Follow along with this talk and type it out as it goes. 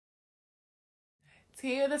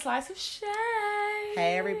to the Slice of Shade.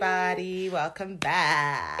 Hey everybody, welcome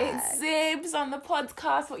back. It's Zibs on the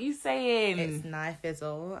podcast. What you saying? It's Nia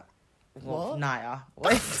Fizzle. What? Nia.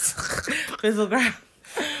 What? Fizzlegram.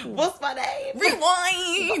 What's my name?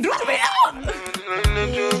 Rewind.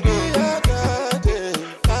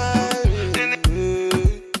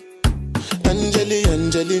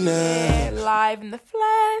 Angelina. Yeah, live in the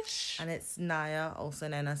flesh. And it's Nia, also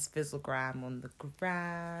known as Fizzlegram on the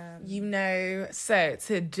gram. You know, so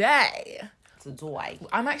today, Today.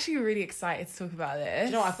 I'm actually really excited to talk about this.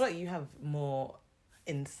 You know, I feel like you have more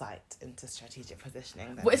insight into strategic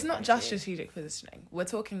positioning. Well, it's not just strategic positioning. We're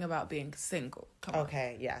talking about being single. Come on.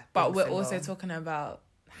 Okay, yeah. But we're single. also talking about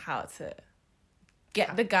how to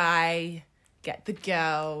get the guy, get the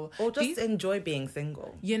girl. Or just enjoy being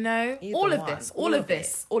single. You know, Either all of one.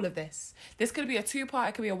 this. This could be a 2-part,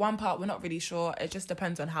 it could be a 1-part. We're not really sure. It just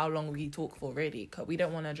depends on how long we talk for, really, because we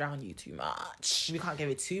don't want to drown you too much. We can't give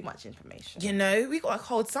it too much information. You know, we got to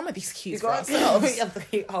hold some of these cues for We ourselves.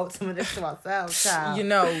 have to hold some of this to ourselves, child. You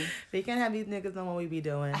know. We can't have these niggas know what we be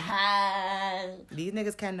doing. These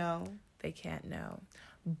niggas can know. They can't know.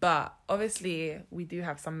 But obviously, we do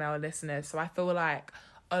have some male listeners, so I feel like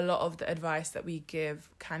a lot of the advice that we give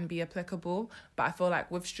can be applicable, but I feel like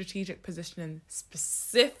with strategic positioning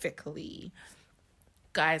specifically,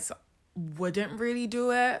 guys wouldn't really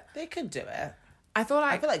do it. They could do it. I feel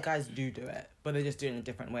I feel like guys do it, but they're just doing it a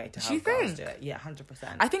different way to how Do you girls think? do it. Yeah,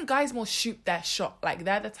 100%. I think guys more shoot their shot. Like,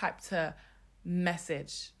 they're the type to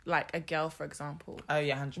message, like, a girl, for example. Oh,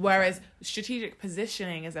 yeah, 100%. Whereas strategic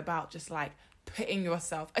positioning is about just, like, putting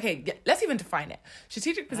yourself... Okay, let's even define it.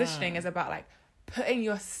 Strategic positioning is about, like, putting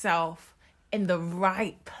yourself in the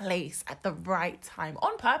right place at the right time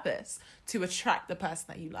on purpose to attract the person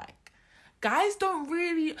that you like. Guys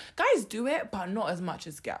do it, but not as much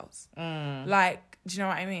as girls. Like, do you know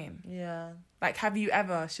what I mean? Yeah. Like, have you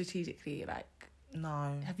ever strategically, like...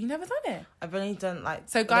 No. Have you never done it? I've only done, like...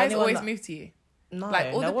 So guys anyone always that- move to you? No,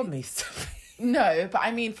 like, all no the one moves to me. No, but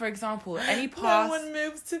I mean, for example, any No past... one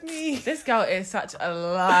moves to me. This girl is such a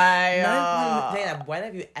liar. Zainab, when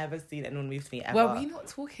have you ever seen anyone move to me ever? Were we not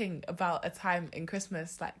talking about a time in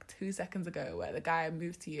Christmas, like 2 seconds ago, where the guy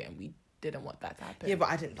moved to you and we didn't want that to happen? Yeah, but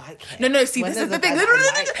I didn't like him. No, see, When this is there's the a thing. guy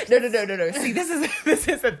that I No. See, this is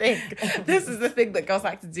the thing. This is the thing that girls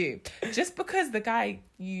like to do. Just because not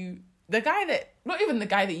even the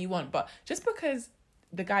guy that you want, but just because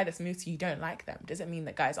the guy that's moved to you don't like them doesn't mean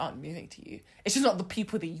that guys aren't moving to you. It's just not the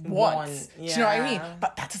people that you want. Yeah. Do you know what I mean?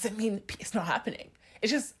 But that doesn't mean it's not happening.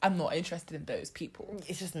 It's just I'm not interested in those people.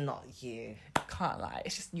 It's just not you. Can't lie.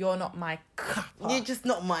 It's just you're not my cup. You're just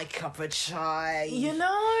not my cup of chai. You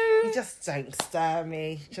know? You just don't stir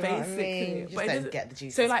me. Do you know what I mean? You just But it don't doesn't- get the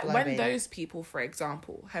juices So, like, when flowing. those people, for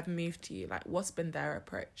example, have moved to you, like, what's been their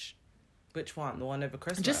approach? Which one? The one over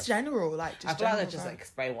Christmas? Just general, like, I feel like I general just vibe.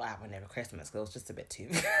 explain what happened over Christmas because it was just a bit too...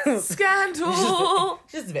 Scandal!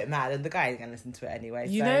 just a bit mad, and the guy ain't gonna listen to it anyway.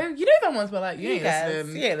 You so. know them ones, but like, you ain't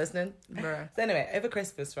listening. You ain't listening. Bruh. So anyway, over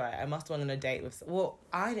Christmas, right, I must have went on a date with... Well,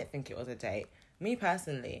 I didn't think it was a date. Me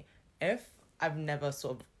personally, if I've never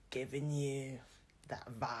sort of given you that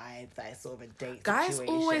vibe, that is sort of a date Guys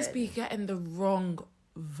situation... always be getting the wrong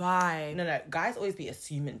vibe. No, guys always be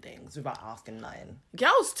assuming things without asking nothing.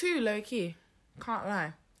 Girls too, low key. Can't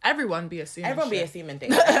lie. Everyone be assuming. Everyone be shit. assuming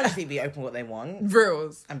things. Everyone just be open what they want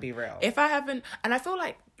Reals. and be real. If I haven't, and I feel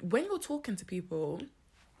like when you're talking to people,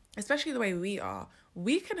 especially the way we are,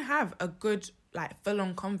 we can have a good, like,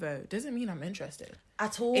 full-on convo. Doesn't mean I'm interested.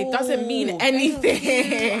 At all. It doesn't mean Thank anything.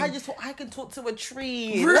 you. I can talk to a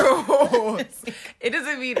tree. Real. It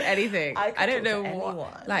doesn't mean anything. I can don't know talk to what.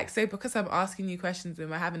 anyone. Like, so because I'm asking you questions and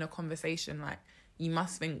we're having a conversation, like, you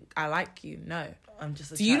must think I like you. No. I'm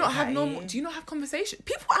just. Do you not have conversation?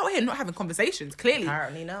 People out here not having conversations, clearly.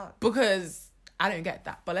 Apparently not. Because I don't get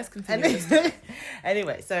that. But let's continue.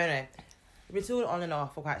 Anyway, so no. We talked on and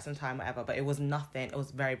off for quite some time, whatever, but it was nothing. It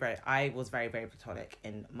was very, I was very, very platonic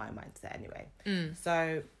in my mindset anyway.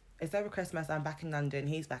 So it's over Christmas, I'm back in London,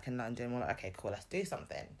 he's back in London. We're like, okay, cool, let's do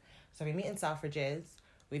something. So we meet in Selfridges.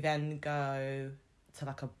 We then go to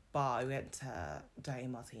like a bar. We went to Dirty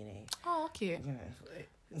Martini. Oh, cute. You know,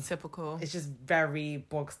 Typical. it's just very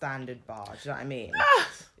bog standard bar. Do you know what I mean?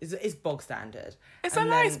 It's bog standard. It's And a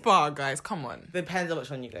nice then- bar, guys. Come on. Depends on which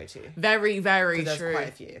one you go to. Very, very 'Cause there's true. quite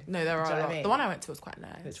a few. No, there Do are you know a what I lot. mean? The one I went to was quite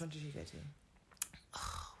nice. Which one did you go to?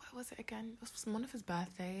 Where was it again? It was one of his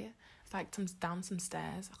birthday. It's like down some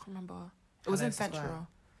stairs. I can't remember. It was in Hello, Square. Central.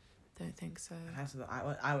 Don't think so.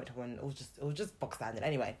 I went to one. It was just box standard.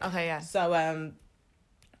 Anyway. Okay, yeah. So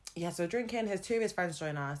so drinking. Two of his friends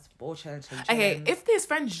join us. All chilling. Okay, if his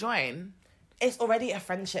friends join, It's already a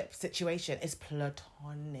friendship situation. It's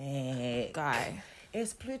platonic. Guy.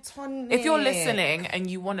 It's platonic. If you're listening and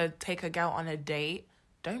you want to take a girl on a date,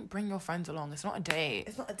 don't bring your friends along. It's not a date.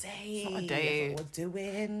 It's not a date. It's not a date. That's what we're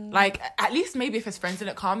doing. Like, at least maybe if his friends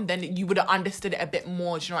didn't come, then you would have understood it a bit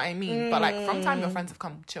more. Do you know what I mean? But, like, from time your friends have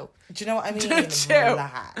come, chill. Do you know what I mean? Chill.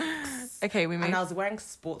 Relax. Okay, we made... And I was wearing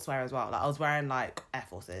sportswear as well. Like, I was wearing, like, Air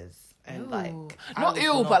Forces. And, like... Not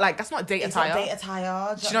ill, but, like, that's not date attire. It's not date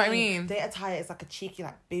attire. Do you know what I mean? Date attire is, like, a cheeky,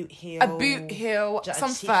 like, boot heel. A boot heel,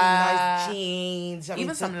 some cheeky, fur. nice jeans.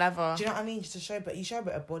 Even some leather. Do you know what I mean? Just to show, but you show a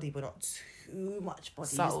bit of body, but not too much body.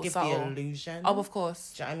 Subtle, Just give the illusion. Oh, of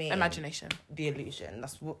course. Do you know what I mean? Imagination. The illusion.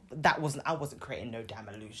 I wasn't creating no damn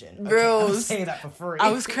illusion. Girls. Okay? I'm saying that for free.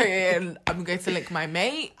 I was creating, I'm going to link my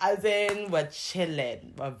mate. As in, we're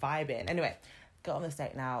chilling. We're vibing. Anyway, got on this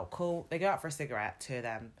date now. Cool. They go out for a cigarette, two of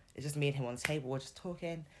them. It's just me and him on the table. We're just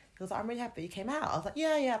talking. He was like, I'm really happy you came out. I was like,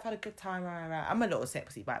 yeah, I've had a good time. Right. I'm a little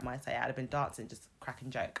sexy by my say. I'd have been dancing, just cracking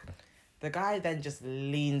joke. The guy then just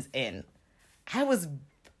leans in.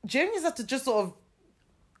 Jim just had to just sort of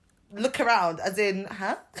look around, as in,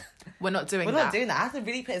 huh? We're not doing that. We're not doing that. I had to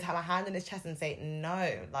really put my hand in his chest and say,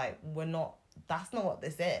 no, like, we're not, that's not what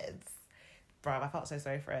this is. Bro, I felt so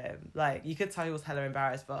sorry for him. Like, you could tell he was hella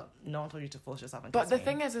embarrassed, but no one told you to force yourself and kiss But the me.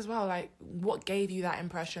 thing is as well, like, what gave you that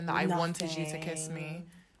impression that I wanted you to kiss me?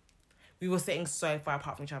 We were sitting so far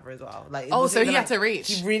apart from each other as well. Like, so he had to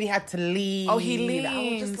reach. He really had to leave. Oh, he leaned.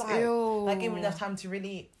 I was just like, Ew. like, gave him enough time to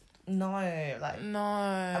really, no.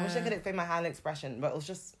 I wish I could explain my hand expression, but it was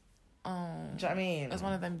just, oh. do you know what I mean? It was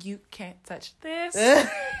one of them, you can't touch this.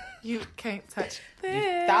 You can't touch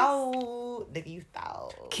this. You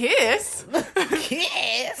thou. Kiss?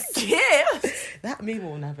 Kiss? That meme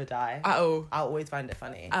will never die. Oh. I'll always find it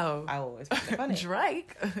funny. Oh. I always find it funny.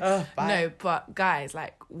 Drake? Bye. No, but guys,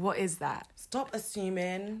 like, what is that? Stop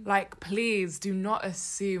assuming. Like, please do not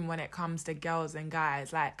assume when it comes to girls and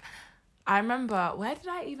guys. Like, I remember, where did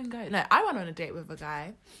I even go? No, I went on a date with a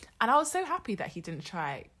guy and I was so happy that he didn't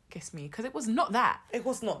try kiss me because it was not that. It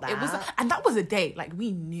was not that. And that was a date. Like,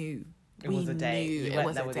 we knew. It was a date. It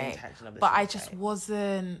was a date. But I just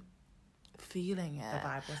wasn't feeling it. The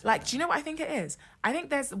vibe wasn't like, do you know what I think it is? I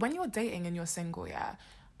think when you're dating and you're single, yeah,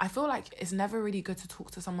 I feel like it's never really good to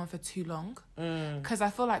talk to someone for too long. Because I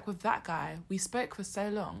feel like with that guy, we spoke for so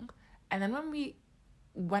long. And then when we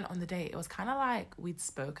went on the date, it was kind of like we'd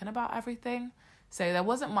spoken about everything. So there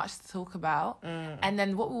wasn't much to talk about. And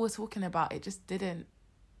then what we were talking about, it just didn't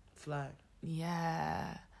flow.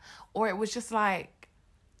 Yeah. Or it was just like,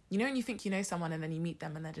 you know when you think you know someone and then you meet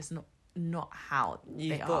them and they're just not how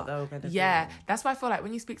they are. Yeah. That's why I feel like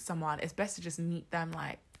when you speak to someone, it's best to just meet them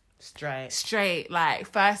like straight, like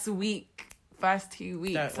first 2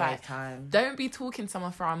 weeks. Don't waste time. Don't be talking to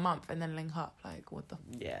someone for a month and then link up. Like, what the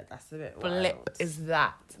that's a bit flip wild. Is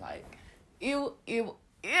that? Like, ew.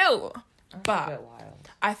 That's but a bit wild.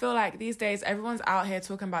 I feel like these days everyone's out here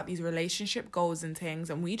talking about these relationship goals and things,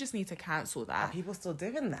 and we just need to cancel that. Are people still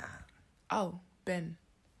doing that? Oh, Ben.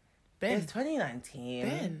 It's 2019.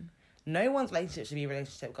 Ben. No one's relationship should be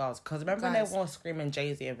relationship goals. Because remember when everyone was screaming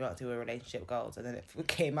Jay-Z and Beyonce were relationship goals, and then it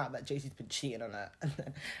came out that Jay-Z's been cheating on her, and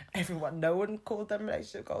then no one called them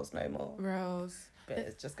relationship goals no more. Rose. But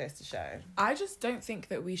it just goes to show. I just don't think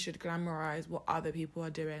that we should glamorize what other people are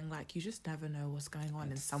doing. Like, you just never know what's going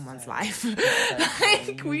on in someone's life.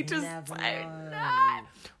 Like, we just don't know.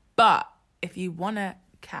 But if you want to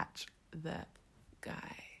catch the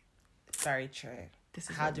guy. Very true.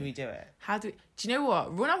 How do we do it? Do you know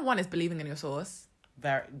what? Rule number 1 is believing in your source.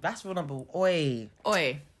 That's rule number... Oi.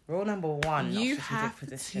 Rule number 1. You have to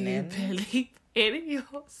believe in your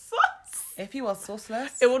source. If you are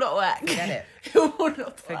sourceless, it will not work. Forget it. It will not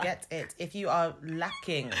work. Forget it. If you are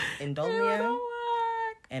lacking in dolmio,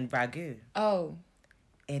 in ragu,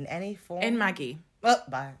 in any form, in Maggie,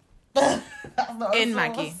 bye. That's not in a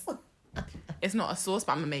Maggie. It's not a sauce,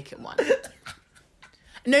 but I'm gonna make it one.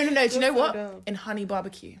 No. Do you know what? Dumb. In honey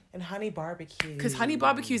barbecue. Because honey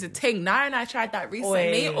barbecue is a ting. Nara and I tried that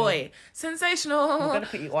recently. Oi. Sensational. I'm gonna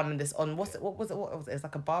put you on this. What was it? It's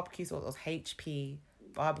like a barbecue sauce. It was HP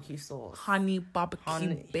barbecue sauce. Honey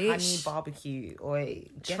barbecue, bitch. Honey barbecue. Oi.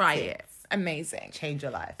 Try it. Amazing. Change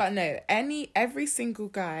your life. But no, every single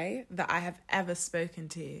guy that I have ever spoken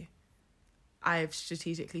to, I've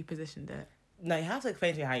strategically positioned it. No, you have to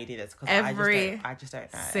explain to me how you do this, because I just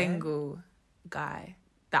don't know. Single guy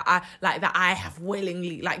that I have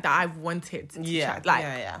willingly, like, that I've wanted to yeah. try. Like,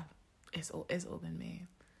 yeah. It's all been me.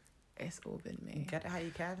 it's all been me. Get it how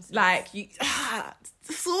you can. Sis. Like,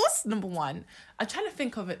 source number one. I'm trying to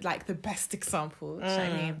think of it like the best example. Do you know what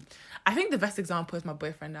I mean? I think the best example is my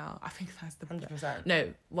boyfriend now. I think that's the 100%.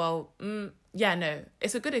 No, well, yeah, no,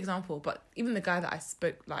 it's a good example. But even the guy that I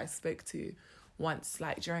spoke to once,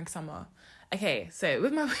 like during summer. Okay, so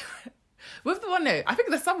with my with the one, no, I think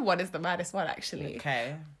the summer one is the maddest one actually.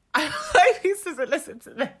 Okay. I hope he doesn't listen to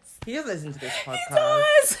this. He does listen to this podcast.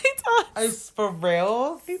 He does. Oh, it's for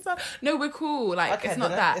real? He does. No, we're cool. Like, okay, it's not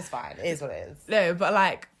that. It's fine. It is what it is. No, but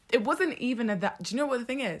like, it wasn't even that. Do you know what the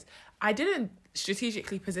thing is? I didn't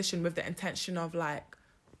strategically position with the intention of like,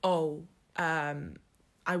 oh,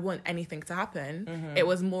 I want anything to happen. Mm-hmm. It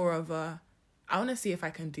was more of a, I want to see if I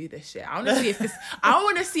can do this shit. I want to see if this. I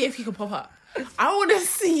want to see if he can pop up. I want to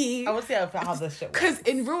see how this shit works. Because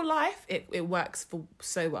in real life, it works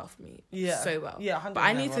so well for me. Yeah. So well. Yeah, 100%. But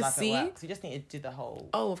I need to see. You just need to do the whole.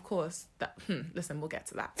 Oh, of course. Listen, we'll get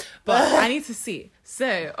to that. But I need to see.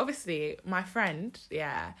 So obviously, my friend,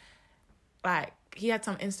 yeah, like he had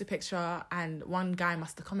some Insta picture, and one guy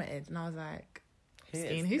must have commented, and I was like, "Who's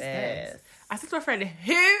this?" I said to my friend,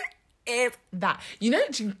 "Who is that?" You know,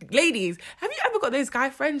 ladies, have you ever got those guy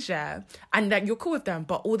friends, yeah, and like you're cool with them,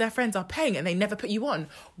 but all their friends are paying and they never put you on?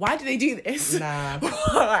 Why do they do this? Nah.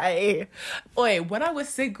 Why? Oi, when I was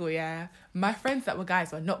single, yeah, my friends that were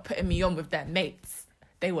guys were not putting me on with their mates.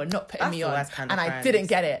 They were not putting me on, and I didn't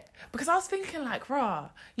get it because I was thinking like, rah,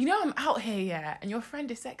 you know, I'm out here, yeah, and your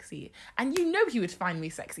friend is sexy, and you know he would find me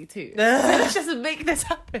sexy too. So let's just make this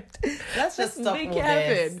happen. Let's just stop make all it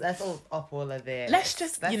this. happen. Let's all stop all of this. Let's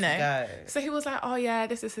just, Let's go. So he was like, oh yeah,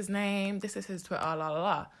 this is his name, this is his Twitter, la la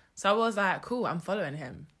la. So I was like, cool, I'm following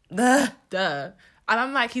him. Duh. And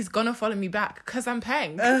I'm like, he's gonna follow me back because I'm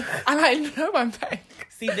paying. And I know I'm paying.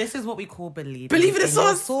 See, this is what we call believing. Believe in the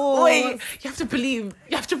source. Wait, you have to believe.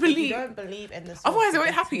 You have to believe. If you don't believe in the source. Otherwise, I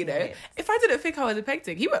won't happy, you know. If I didn't think I was a peg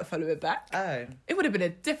tick, he won't follow it back. Oh. It would have been a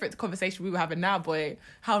different conversation we were having now, boy.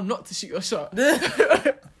 How not to shoot your shot.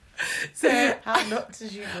 So how not to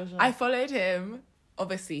shoot your shot. I followed him.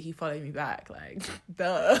 Obviously, he followed me back. Like,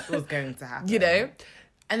 duh. It was going to happen. You know?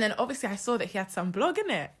 And then obviously I saw that he had some blog in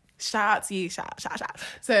it. Shout out to you, shout out.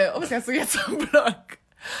 So obviously I saw he had some blog.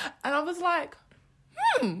 And I was like,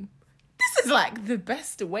 this is like the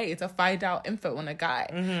best way to find out info on a guy.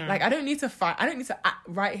 Mm-hmm. Like I don't need to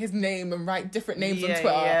write his name and write different names on Twitter.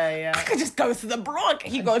 Yeah. I could just go to the blog.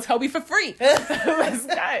 He gonna tell me for free. Let's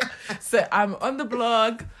go. So I'm on the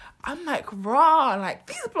blog. I'm like, raw, like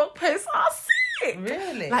these blog posts are sick.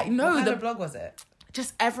 Really? Like no, what kind of blog was it?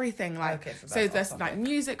 Just everything, like, okay, so there's like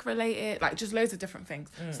music related, like just loads of different things.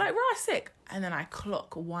 It's like, raw, sick. And then I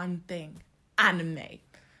clock one thing, anime.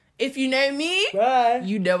 If you know me,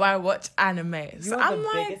 you know I watch anime. So I'm the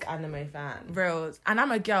like, biggest anime fan. Reals. And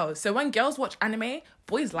I'm a girl. So when girls watch anime,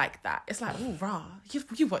 boys like that. It's like, oh, rah,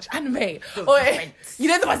 you watch anime. Or, you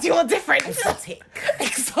know the ones you're different. Exotic.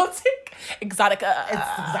 Exotica.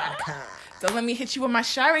 Don't let me hit you with my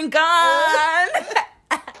Sharingan.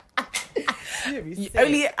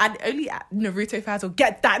 Only Naruto fans will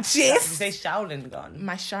get that gist. You say Shaolin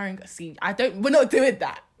My Sharingan. See, we're not doing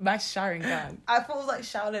that. My Sharingan. I thought it was like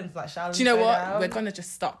Shaolin. Do you know what? We're gonna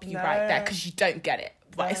just stop you right there because you don't get it.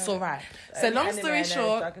 But it's alright. So long story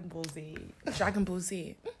short, Dragon Ball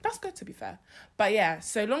Z. That's good to be fair. But yeah,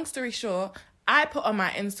 so long story short, I put on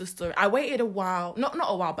my Insta story. I waited a while, not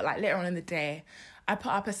a while, but like later on in the day. I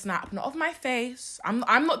put up a snap, not of my face. I'm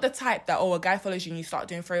not the type that, a guy follows you and you start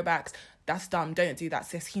doing throwbacks. That's dumb. Don't do that,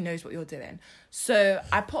 sis. He knows what you're doing. So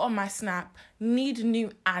I put on my snap, need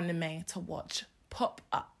new anime to watch. Pop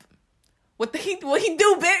up. What he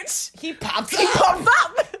do, bitch? He popped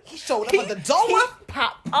up. He showed up at the door. He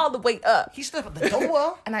popped all the way up. He stood up at the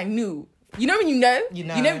door. And I knew. You know when you know? You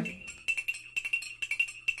know. You know.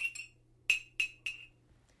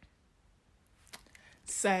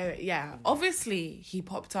 So, yeah. Obviously, he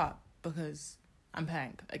popped up because I'm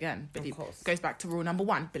paying. Again, of course. Goes back to rule number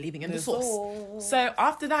 1, believing in the source. So,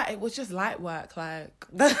 after that, it was just light work. Like,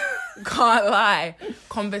 can't lie.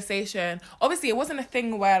 Conversation. Obviously, it wasn't a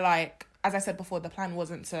thing where, like, as I said before, the plan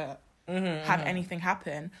wasn't to have anything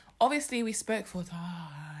happen. Obviously, we spoke for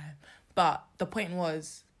time. But the point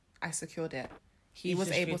was, I secured it. He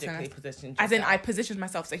was able to, as in I positioned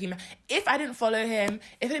myself. So if I didn't follow him,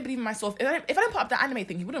 if I didn't believe in myself, if I didn't put up the anime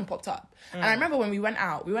thing, he wouldn't have popped up. And I remember when we went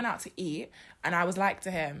out to eat, and I was like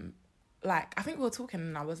to him, like, I think we were talking,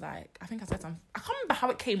 and I was like, I think I said something. I can't remember how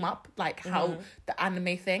it came up, like how the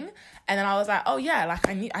anime thing. And then I was like, oh yeah, like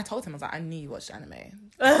I told him, I was like, I knew you watched anime.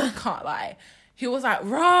 I can't lie. He was like,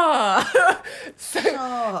 raw.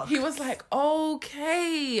 So he was like,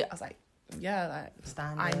 okay. I was like, yeah, like,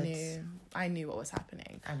 standards. I knew. I knew what was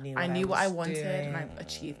happening. I knew what I was wanted, and I doing.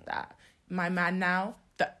 achieved that. My man now,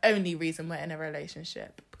 the only reason we're in a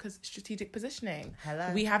relationship, because strategic positioning.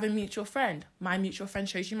 Hello. We have a mutual friend. My mutual friend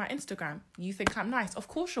shows you my Instagram. You think I'm nice. Of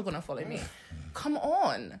course you're going to follow me. Come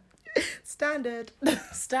on. Standard.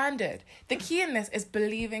 The key in this is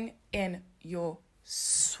believing in your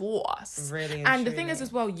source. Really and the thing is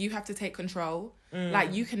as well, you have to take control.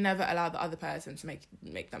 Like, you can never allow the other person to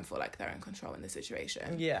make them feel like they're in control in the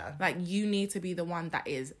situation. Yeah. Like, you need to be the one that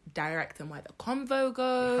is directing where the convo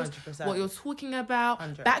goes, 100%. what you're talking about.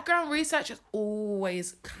 100. Background research is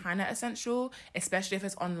always kind of essential, especially if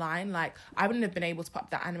it's online. Like, I wouldn't have been able to put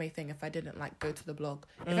up that anime thing if I didn't, like, go to the blog.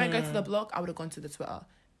 If I didn't go to the blog, I would have gone to the Twitter.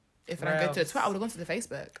 If I didn't go to the Twitter, I would have gone to the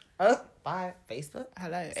Facebook. Oh, bye. Facebook?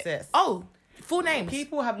 Hello. Sis. Oh, full names.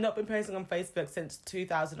 People have not been posting on Facebook since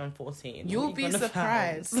 2014. You'll be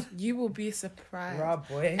surprised. You will be surprised. Raw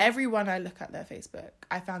boy. Everyone I look at their Facebook,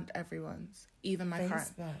 I found everyone's, even my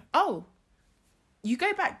current. Facebook. Oh, you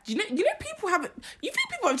go back. You know, people haven't. You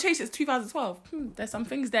think people have changed since 2012? There's some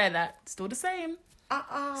things there that still the same.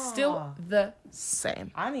 Still the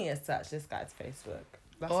same. I need to search this guy's Facebook.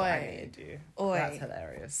 That's what I need to do. That's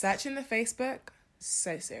hilarious. Searching the Facebook,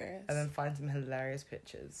 so serious. And then find some hilarious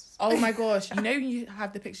pictures. Oh my gosh! You know you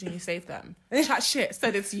have the picture and you save them. Chat shit.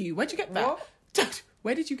 Said it's you. Where'd you get that? What?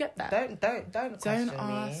 Where did you get that? Don't question me.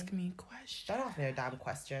 Ask me questions. Don't ask me no damn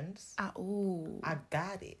questions. At all. I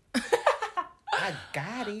got it. I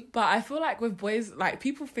got it. But I feel like with boys, like,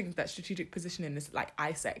 people think that strategic positioning is like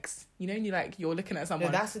eye sex. You know, and you're looking at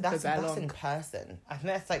someone. No, that's long. in person. I think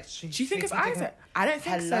that's like. Do you think it's eye sex? I don't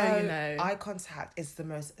think so. You know, eye contact is the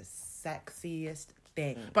most sexiest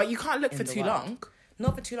thing. But you can't look for too long.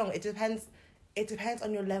 Not for too long. It depends. It depends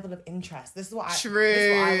on your level of interest. This is what I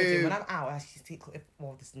would do when I'm out. I actually see.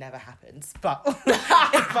 Well, this never happens, but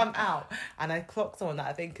if I'm out and I clock someone that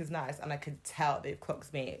I think is nice and I can tell they've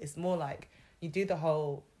clocked me, it's more like you do the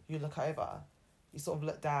whole. You look over. You sort of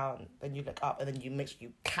look down, then you look up, and then you make sure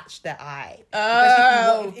you catch their eye.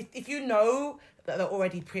 Oh. If you know that they've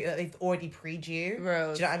already pre'd you,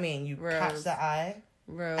 Rose. do you know what I mean? You catch their eye,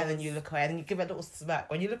 Rose. and then you look away, and then you give a little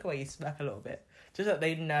smirk. When you look away, you smirk a little bit, just so that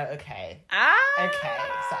they know, okay,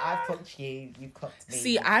 so I've clocked you, you've clocked me.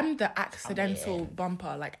 See, I'm the accidental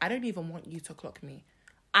bumper. Like, I don't even want you to clock me.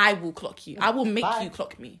 I will clock you. I will make you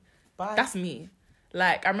clock me. Bye. That's me.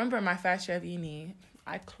 Like, I remember in my first year of uni,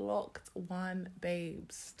 I clocked one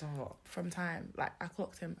babes. Stop. From time. Like, I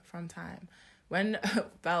clocked him from time. When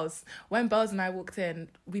Bells and I walked in,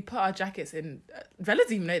 we put our jackets in. Bella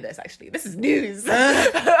doesn't even know this, actually. This is news.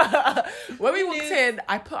 When we walked in,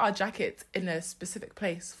 I put our jackets in a specific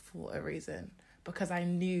place for a reason. Because I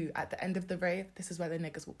knew at the end of the rave, this is where the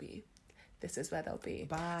niggas will be. This is where they'll be.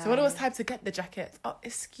 Bye. So when it was time to get the jackets, oh,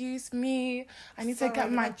 excuse me, I need to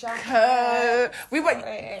get my jacket. coat. We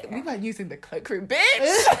weren't using the cloakroom,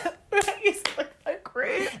 bitch. We weren't using the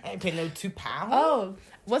cloakroom. I ain't paying no £2. Oh,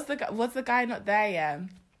 was the guy not there yet?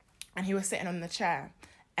 And he was sitting on the chair.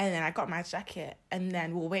 And then I got my jacket. And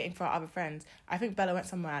then we were waiting for our other friends. I think Bella went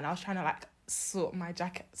somewhere and I was trying to like sort my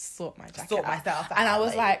jacket Sort out. myself out. And I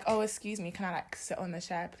was like, oh, excuse me, can I like sit on the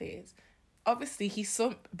chair, please? Obviously, he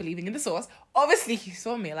saw, believing in the source, obviously he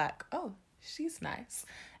saw me like, oh, she's nice.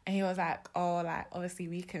 And he was like, oh, like, obviously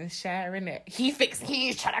we can share in it. He's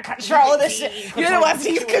trying to control the shit. You're the ones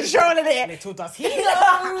he's controlling it. Little does he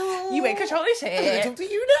know. You ain't controlling shit. Little do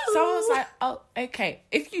you know. So I was like, oh, okay.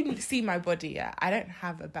 If you see my body, yeah, I don't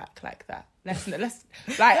have a back like that. Let's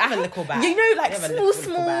like, I have a little back. You know, like small or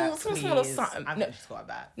please. something. I've just got a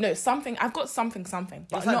back. No, something. I've got something.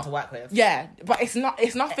 But It's something to work with. Yeah, but it's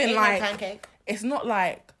nothing Ain't like no pancake. It's not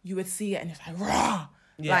like you would see it and it's like raw.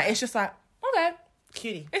 Yeah. Like, it's just like, okay,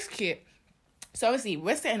 Cutie. it's cute. So obviously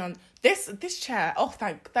we're sitting on this chair. Oh,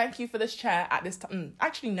 thank you for this chair at this time.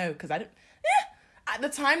 Actually, no, because I didn't. At the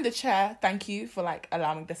time, the chair. Thank you for like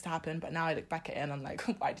allowing this to happen. But now I look back at it and I'm like,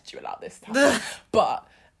 why did you allow this to happen? But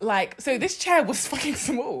like, so this chair was fucking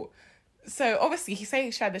small. So obviously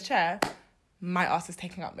he shared the chair. My ass is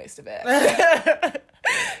taking up most of it.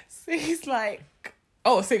 So he's like,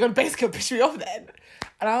 oh, so you're gonna basically push me off then?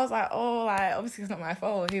 And I was like, oh, like, obviously it's not my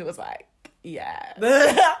fault. He was like, yeah.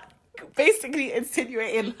 Basically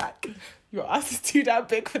insinuating like, your ass is too damn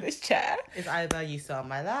big for this chair. It's either you sit on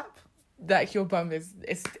my lap. Like, your bum is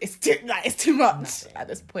too much. Nothing. At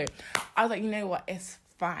this point. I was like, you know what, it's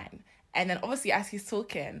fine. And then obviously as he's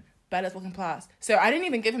talking, Bella's walking past. So I didn't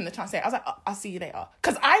even give him the chance to say it. I was like, oh, I'll see you later.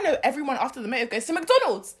 Because I know everyone after the motive goes to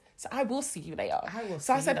McDonald's. So I will see you later.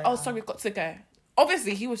 So I said, oh, sorry, we've got to go.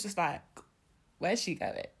 Obviously, he was just like, where's she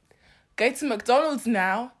going? Go to McDonald's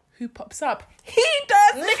now. Who pops up? He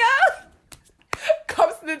does, nigga!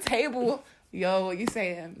 comes to the table. Yo, what you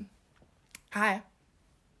saying? Hi.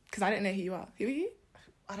 Because I didn't know who you are. Who are you?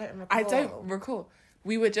 I don't recall. I don't recall.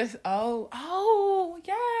 We were just, yeah.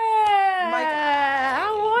 My guy.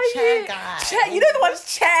 How are Chair you? guy. Chair, you know the one's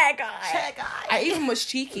chair guy. Chair guy. I even was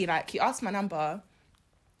cheeky. Like, he asked my number,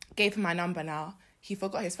 gave him my number now. He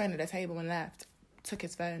forgot his phone at the table and left. Took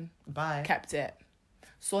his phone. Bye. Kept it.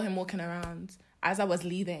 Saw him walking around. As I was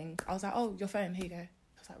leaving, I was like, oh, your phone, here you go. I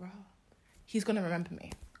was like, bro, he's going to remember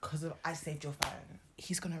me. Because I saved your phone.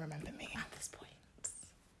 He's going to remember me. At this point.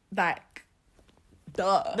 Like,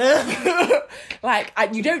 duh. Like,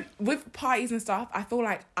 you don't, with parties and stuff, I feel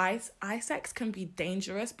like eye sex can be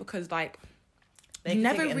dangerous because, like, They can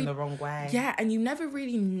take it in the wrong way. Yeah, and you never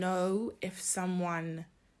really know if someone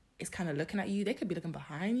is kind of looking at you. They could be looking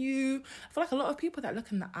behind you. I feel like a lot of people that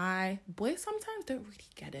look in the eye, boys sometimes don't really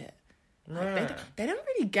get it. Like, they don't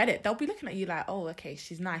really get it. They'll be looking at you like, oh, okay,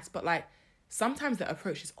 she's nice. But, like, sometimes the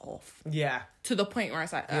approach is off. Yeah. To the point where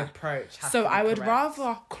it's like, the approach has so to be I would correct.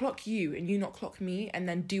 rather clock you and you not clock me and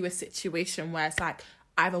then do a situation where it's like,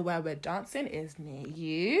 either where we're dancing is near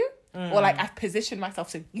you or, like, I've positioned myself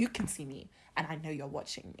so you can see me and I know you're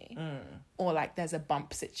watching me. Or, like, there's a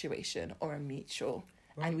bump situation or a mutual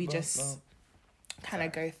and we just kind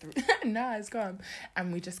of go through... No, it's gone.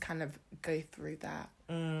 And we just kind of go through that.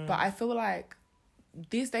 But I feel like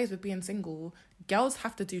these days with being single, girls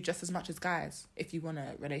have to do just as much as guys if you want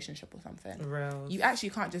a relationship or something. Real. You actually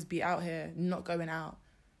can't just be out here not going out.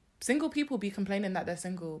 Single people be complaining that they're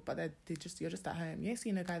single, but you're just at home. You ain't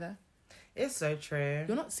seeing a guy there. It's so true.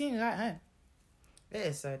 You're not seeing a guy at home. It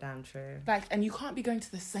is so damn true. Like, and you can't be going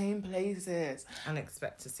to the same places. And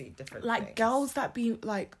expect to see different Like, things. girls that be,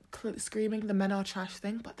 like, screaming the men are trash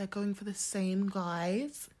thing, but they're going for the same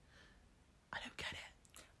guys. I don't get it.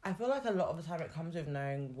 I feel like a lot of the time it comes with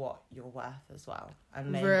knowing what you're worth as well.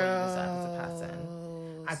 And knowing what you deserve as a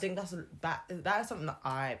person. I think that is something that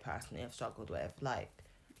I personally have struggled with. Like,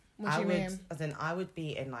 What do you mean? As in, I would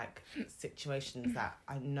be in, like, situations that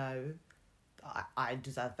I know I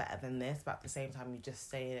deserve better than this, but at the same time, you just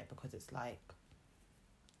say it because it's like,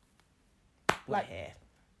 we're Like, here.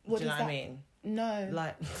 what Do you know does what I that- mean? No.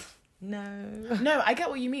 Like, no. No, I get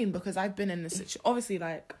what you mean because I've been in this situation. Obviously,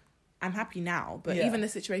 like, I'm happy now, but Yeah. even the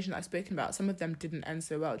situation that I've spoken about, some of them didn't end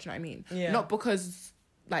so well. Do you know what I mean? Yeah. Not because,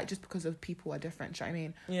 like, just because of people are different. Do you know what I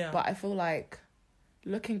mean? Yeah. But I feel like,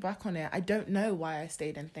 looking back on it, I don't know why I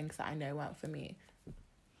stayed in things that I know weren't for me.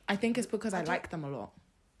 I think it's because I like them a lot.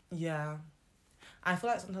 Yeah. I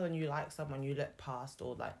feel like sometimes when you like someone, you look past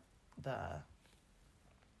all, like, the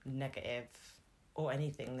negative or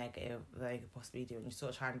anything negative they could possibly do, and you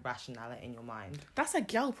sort of try and rationale it in your mind. That's a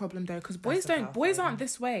girl problem though, because That's a girl boys thing. aren't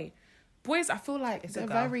this way. Boys, I feel like It's they're a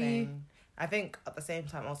girl very thing. I think at the same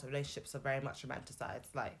time, also relationships are very much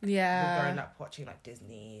romanticized. Like, Yeah. we're growing up watching like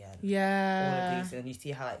Disney and all yeah. of these, and you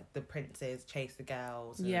see how like the princes chase the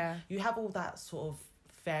girls. And Yeah. you have all that sort of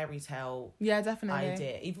fairy tale Yeah, definitely.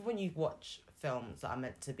 idea. Even when you watch films that are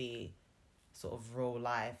meant to be sort of real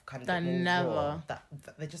life, kind of They're more never. raw, that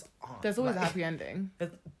they just aren't. There's always like, a happy ending.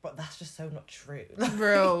 but that's just so not true.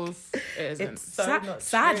 Reals. It isn't. It's so not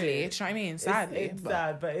sadly, true. do you know what I mean? Sadly. It's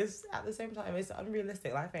sad, but it's at the same time it's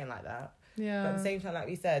unrealistic. Life ain't like that. Yeah. But at the same time, like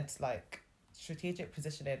we said, like strategic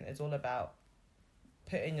positioning is all about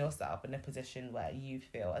putting yourself in a position where you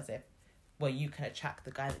feel as if where you can attract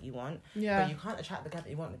the guy that you want. Yeah. But you can't attract the guy that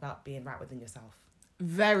you want without being right within yourself.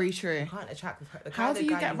 Very true. You can't attract the guy. How do you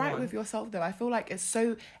guy get right want. with yourself though? I feel like it's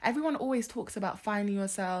so, everyone always talks about finding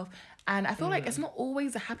yourself, and I feel like it's not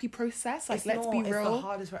always a happy process. Like, It's let's not, be it's real. the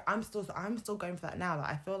hardest way. I'm still going for that now. Like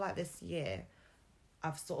I feel like this year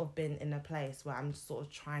I've sort of been in a place where I'm sort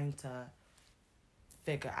of trying to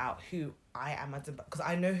figure out who I am as a, because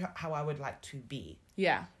I know how I would like to be.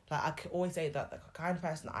 Yeah. Like I could always say that the kind of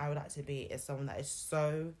person I would like to be is someone that is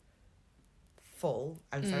so full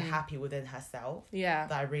and so happy within herself Yeah.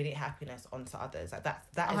 that I radiate happiness onto others. Like that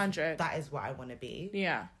 100. that is what I want to be.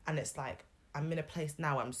 Yeah. And it's like I'm in a place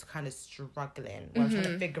now where I'm just kind of struggling, where I'm trying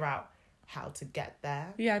to figure out how to get there.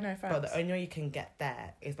 Yeah, no, facts. But the only way you can get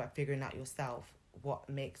there is by figuring out yourself what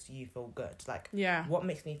makes you feel good. Like, Yeah. what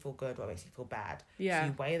makes me feel good, what makes you feel bad. Yeah. So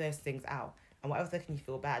you weigh those things out. And whatever's making you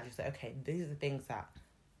feel bad, you say, okay, these are the things that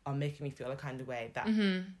are making me feel a kind of way. That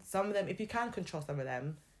some of them, if you can control some of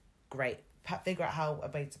them, great. Figure out how a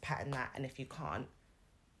way to pattern that. And if you can't,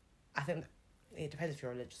 I think it depends if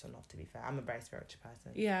you're religious or not, to be fair. I'm a very spiritual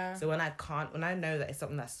person. Yeah. So when I know that it's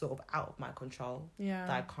something that's sort of out of my control, Yeah.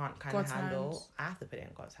 that I can't kind of God's handle, hands. I have to put it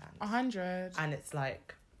in God's hands. 100. And it's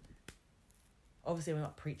like, obviously we're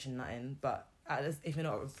not preaching nothing, but if you're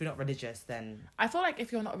not religious, then I feel like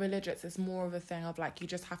if you're not religious, it's more of a thing of like, you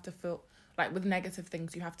just have to feel like with negative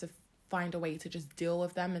things, you have to find a way to just deal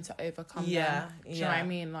with them and to overcome them. Do you know what I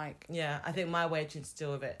mean? Like, yeah, I think my way to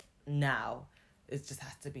deal with it now is just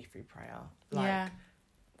has to be through prayer. Like,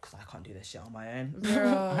 because I can't do this shit on my own.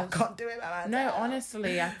 I can't do it by myself. No,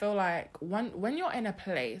 honestly, I feel like when you're in a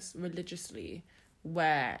place religiously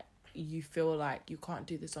where you feel like you can't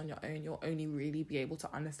do this on your own, you'll only really be able to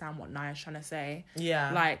understand what Naya's trying to say.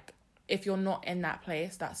 Yeah. Like, if you're not in that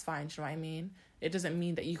place, that's fine. Do you know what I mean? It doesn't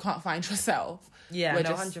mean that you can't find yourself. Yeah, no,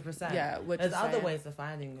 100%. Yeah, there's other ways of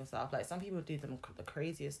finding yourself. Like, some people do the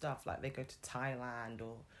craziest stuff. Like, they go to Thailand,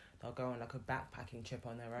 or they'll go on like a backpacking trip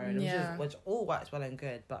on their own. Which all works well and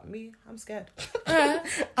good. But me, I'm scared.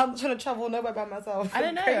 I'm trying to travel nowhere by myself. I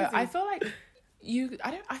don't know. Crazy. I feel like I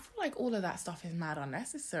feel like all of that stuff is mad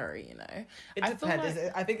unnecessary, you know. It depends.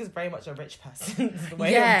 I think it's very much a rich person's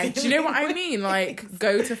way. Yeah, do you know what I mean? Like,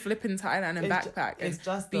 go to flipping Thailand and backpack. It's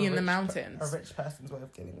just be in the mountains. A rich person's way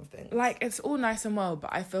of dealing with things. Like, it's all nice and well,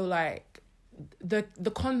 but I feel like the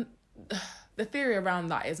theory around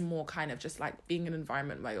that is more kind of just like being in an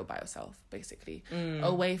environment where you're by yourself, basically,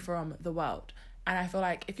 away from the world. And I feel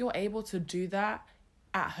like if you're able to do that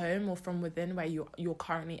at home or from within where you're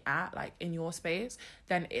currently at, like in your space,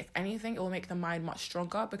 then if anything, it will make the mind much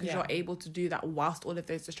stronger, because you're able to do that whilst all of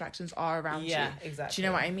those distractions are around you. Yeah, exactly. Do you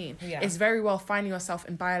know what I mean? Yeah. It's very well finding yourself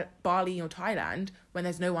in Bali or Thailand when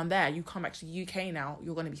there's no one there. You come back to the UK now,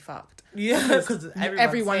 you're going to be fucked. Yeah, because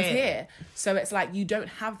everyone's here. So it's like you don't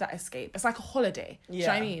have that escape. It's like a holiday. Do you know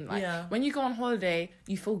what I mean? Like, when you go on holiday,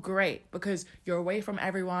 you feel great because you're away from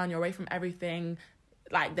everyone, you're away from everything.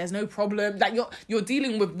 Like, there's no problem. Like, you're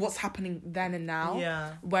dealing with what's happening then and now.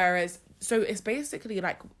 Yeah. Whereas, so it's basically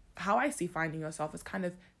like how I see finding yourself is kind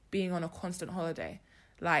of being on a constant holiday.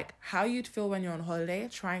 Like, how you'd feel when you're on holiday,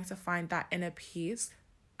 trying to find that inner peace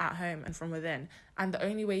at home and from within. And the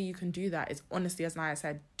only way you can do that is, honestly, as Naya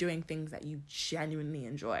said, doing things that you genuinely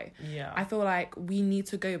enjoy. Yeah. I feel like we need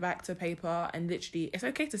to go back to paper and literally, it's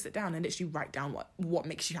okay to sit down and literally write down what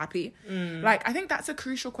makes you happy. Like, I think that's a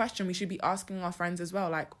crucial question we should be asking our friends as well.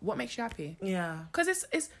 Like, what makes you happy? Yeah. Because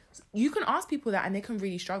it's you can ask people that and they can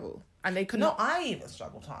really struggle. And they can No, I even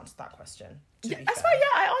struggle to answer that question. That's why,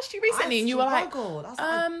 I asked you recently and you were like,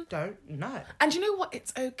 I don't know. And you know what?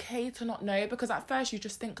 It's okay to not know, because at first you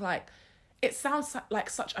just think like, it sounds like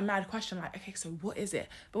such a mad question. Like, okay, so what is it?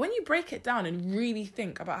 But when you break it down and really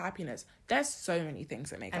think about happiness, there's so many things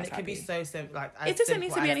that make us happy. And it could be so simple. Like, it doesn't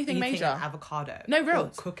need to be anything major. Avocado. No, real.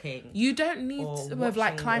 Or cooking. You don't need to have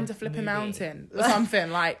like climbed a flipping mountain or something.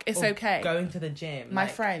 Like, it's okay. Going to the gym. My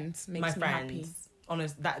friends makes me happy.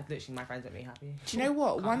 Honest, that literally, my friends make me happy. Do you know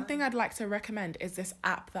what? One thing I'd like to recommend is this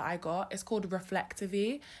app that I got. It's called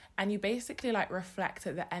Reflectively, and you basically like reflect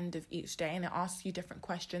at the end of each day, and it asks you different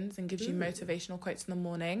questions and gives you motivational quotes in the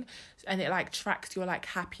morning, and it like tracks your like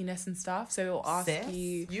happiness and stuff. So it'll ask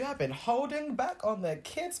you. You have been holding back on the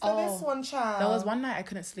kids for this one, child. There was one night I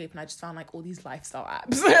couldn't sleep, and I just found like all these lifestyle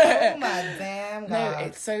apps. Oh my damn God. No,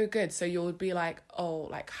 it's so good. So you'll be like, oh,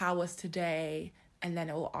 like how was today? And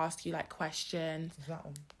then it will ask you like questions. Is that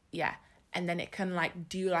one? Yeah. And then it can like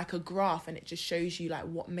do like a graph, and it just shows you like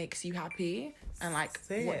what makes you happy and like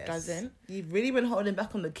what doesn't. You've really been holding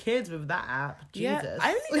back on the kids with that app. Jesus. Yeah,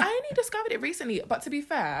 I only discovered it recently. But to be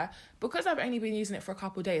fair, because I've only been using it for a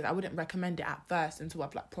couple of days, I wouldn't recommend it at first until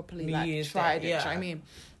I've like properly like tried it. Do you know what I mean?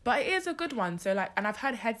 But it is a good one. So like, and I've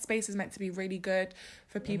heard Headspace is meant to be really good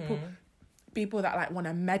for people. People that like want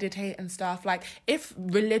to meditate and stuff. Like, if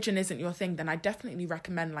religion isn't your thing, then I definitely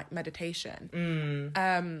recommend like meditation.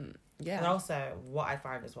 Yeah. And also, what I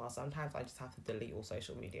find as well, sometimes I just have to delete all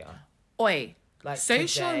social media. Like,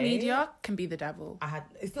 social today, media can be the devil.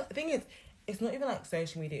 The thing is, it's not even like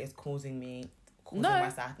social media is causing my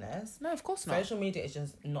sadness. No, of course not. Social media is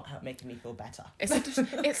just not making me feel better. It's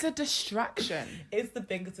a distraction. It's the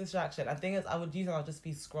biggest distraction. The thing is, I'll just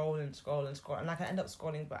be scrolling, and I can end up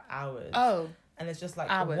scrolling for hours. Oh. And it's just like,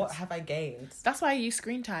 hours. What have I gained? That's why I use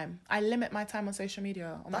screen time. I limit my time on social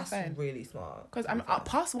media on my phone. That's really smart. Because I'm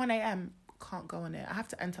past 1 a.m. can't go on it. I have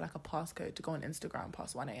to enter like a passcode to go on Instagram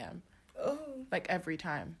past 1 a.m. Oh. Like every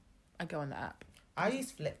time I go on the app. I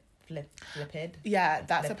use Flipid. Yeah,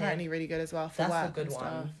 that's apparently really good as well for work. That's a good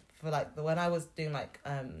one. For like when I was doing like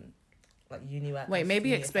uni work. Wait,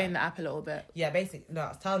 maybe explain the app a little bit. Yeah, basically, no, I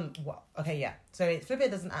was telling what. Okay, yeah. So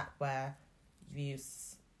Flipid is an app where you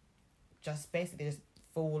just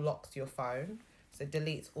full locks your phone. So it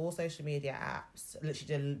deletes all social media apps.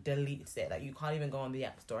 Literally deletes it. Like, you can't even go on the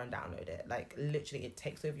app store and download it. Like, literally, it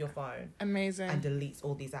takes over your phone. Amazing. And deletes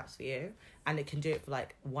all these apps for you. And it can do it for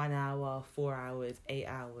like 1 hour, 4 hours, 8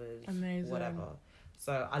 hours. Amazing. Whatever.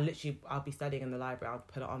 So I'll be studying in the library. I'll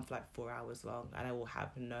put it on for like 4 hours long, and I will have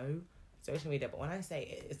no social media, but when I say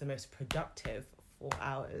it is the most productive 4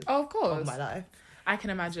 hours Oh, of course. of my life, I can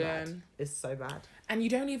imagine. it's so bad. And you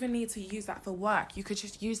don't even need to use that for work. You could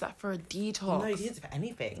just use that for a detox. No, you can use it for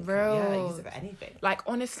anything. Bro. Yeah, use it for anything. Like,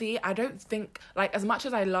 honestly, I don't think, like, as much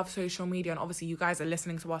as I love social media, and obviously you guys are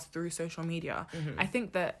listening to us through social media, I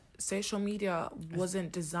think that social media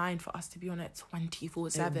wasn't designed for us to be on it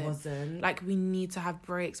 24/7. It wasn't. Like, we need to have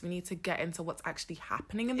breaks. We need to get into what's actually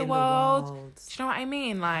happening in the world. Do you know what I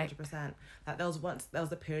mean? Like, 100%. Like, there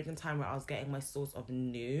was a period in time where I was getting my source of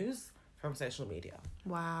news from social media.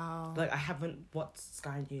 wow. Like, I haven't watched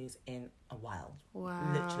Sky News in a while.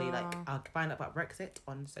 Wow. Literally, like, I'll find out about Brexit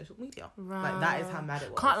on social media. Right. Like, that is how mad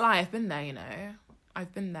it was. Can't lie, I've been there, you know.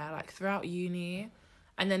 I've been there, like, throughout uni.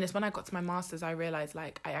 And then it's when I got to my master's, I realised,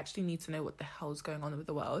 like, I actually need to know what the hell's going on with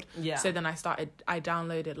the world. Yeah. So then I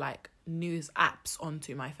downloaded, like, news apps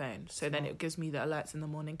onto my phone. So then it gives me the alerts in the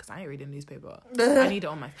morning because I ain't reading newspaper. I need it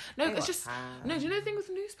on my... No, it's just... No, do you know the thing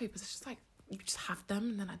with newspapers? It's just, like, you just have them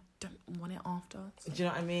and then I don't want it after. So do you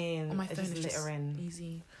know what I mean? on my phone, it's just littering.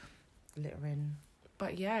 easy. Littering.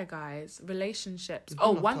 But yeah, guys, relationships. We've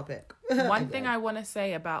gone off one topic. one thing I want to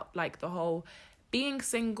say about, like, the whole being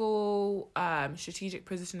single, strategic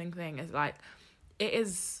positioning thing is, like, it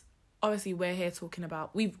is, obviously we're here talking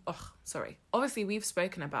about, obviously we've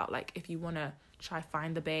spoken about, like, if you want to try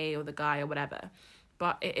find the bae or the guy or whatever,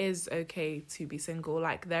 but it is okay to be single.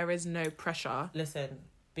 Like, there is no pressure. Listen,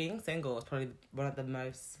 being single is probably one of the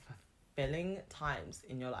most fulfilling times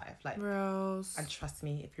in your life. Like, Rose. and trust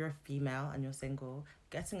me, if you're a female and you're single,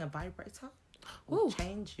 getting a vibrator will Ooh.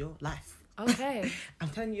 change your life. Okay. I'm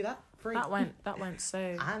telling you that free. That went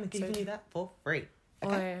so... I'm giving you that for free.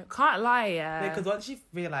 Okay. Can't lie, yeah. Because once you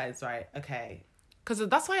realise, right, okay. Because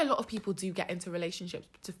that's why a lot of people do get into relationships,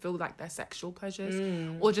 to feel like their sexual pleasures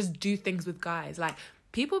or just do things with guys. Like,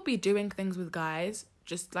 people be doing things with guys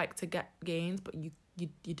just, like, to get gains, but you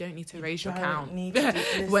don't need to raise your count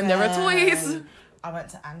when there are toys. I went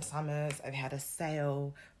to Ann Summers and they had a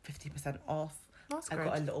sale, 50% off. That's I good.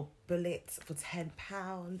 got a little bullet for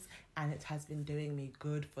 £10 and it has been doing me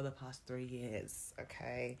good for the past 3 years.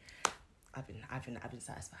 Okay, I've been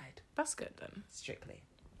satisfied. That's good then. Strictly.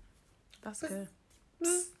 That's good.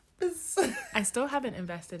 I still haven't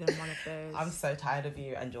invested in one of those. I'm so tired of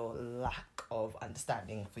you and your lack of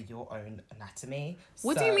understanding for your own anatomy.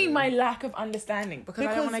 What do you mean my lack of understanding? Because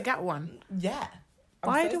I don't want to get one. Yeah.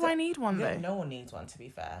 Why do I need one though? No one needs one, to be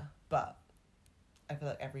fair. But I feel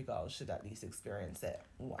like every girl should at least experience it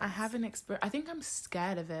once. I haven't experienced. I think I'm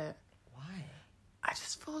scared of it. Why? I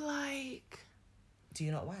just feel like... Do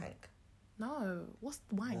you not wank? No. What's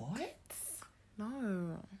wank? What?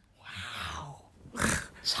 No. Wow.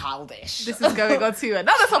 Childish. This is going on to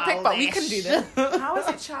another topic, but we can do this. How is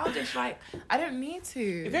it childish? Like, I don't need to.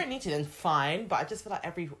 If you don't need to, then fine. But I just feel like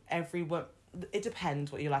everyone... It depends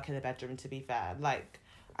what you like in the bedroom, to be fair. Like,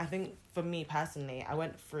 I think for me personally, I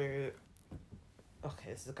went through...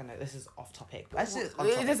 Okay, this is off topic. Let's just on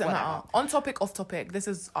topic, it doesn't whatever. matter. On topic, off topic. This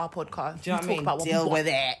is our podcast. Do you know what I mean? About what Deal we with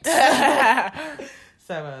want. it.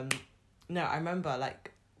 So, no, I remember,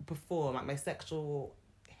 like, before, like, my sexual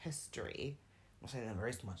history... I'm not saying there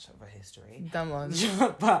is much of a history. Dumb ones.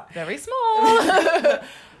 But... Very small.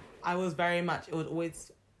 I was very much... It would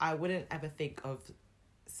always... I wouldn't ever think of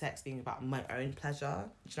sex being about my own pleasure.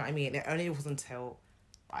 Do you know what I mean? It only was until...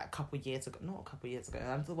 Like, a couple of years ago,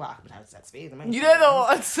 I'm still having sex with you. You don't know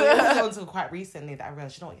what. It wasn't until quite recently that I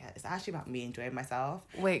realised, you know what, yeah, it's actually about me enjoying myself.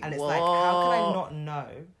 Wait, and it's what? like, how can I not know?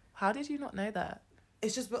 How did you not know that?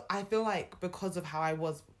 It's just, I feel like because of how I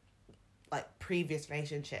was, like, previous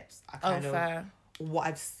relationships, I kind of, fair. what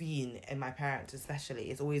I've seen in my parents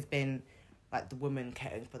especially, it's always been, like, the woman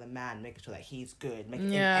caring for the man, making sure that he's good,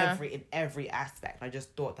 in every aspect. And I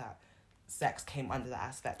just thought that sex came under the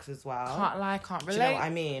aspects as well. Can't lie, can't relate. Do you know what I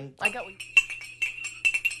mean? I get what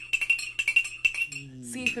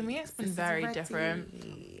See, for me, it's been very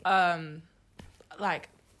different. Like,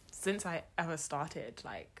 since I ever started,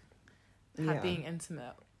 like, being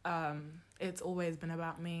intimate, it's always been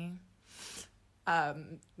about me.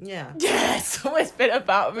 Yeah, it's always been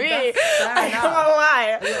about me. I can't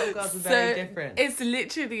lie. A lot of girls are very different. It's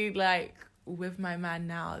literally, like, with my man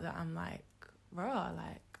now that I'm like, bro,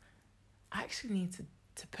 like, I actually need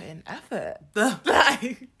to put in effort.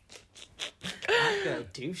 Like, I gotta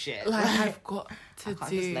do shit. Like, I've got to I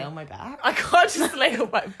can't just lay on my back. I can't just lay on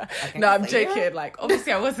my back. No, I'm joking. You? Like,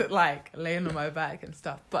 obviously, I wasn't, like, laying on my back and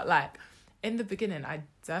stuff. But, like, in the beginning, I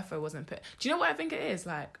definitely wasn't put... Do you know what I think it is?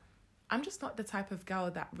 Like, I'm just not the type of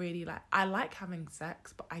girl that really, like... I like having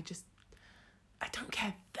sex, but I don't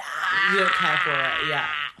care that You don't care for it, yeah.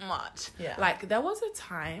 much. Yeah. Like, there was a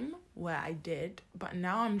time where I did, but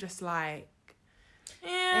now I'm just like,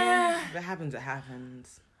 If it happens, it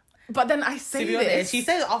happens. But then I say To be this. honest, she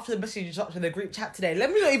said after the message you dropped in the group chat today, let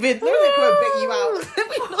me not even come and bait you out. Let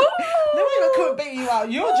me not come and bait you out.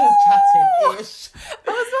 You're just chatting-ish.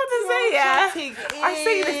 I was about to say, I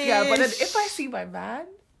say this, yeah, but then if I see my man,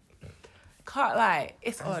 can't lie,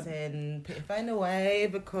 it's odd. Put your phone away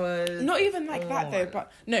because... Not even like that though,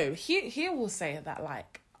 but no, he will say that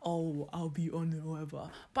like, oh, I'll be on it or whatever.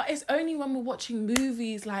 But it's only when we're watching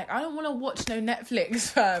movies. Like, I don't want to watch no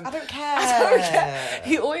Netflix. I don't care. I don't care.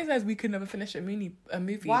 He always says we could never finish a movie.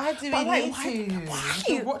 Why do we need to? Why?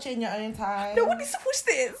 You watch it in your own time. No one needs to watch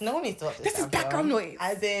this. No one needs to watch this. This is background noise.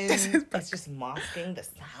 As in, it's just masking the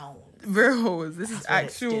sound. Reals. This is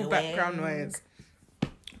That's actual background noise.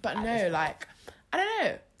 But no, like,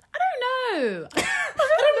 I don't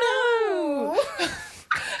know.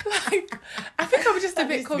 Like, I think I'm just a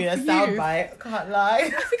bit confused. Be a soundbite. Can't lie.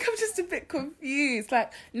 I think I'm just a bit confused.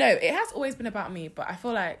 Like, no, it has always been about me, but I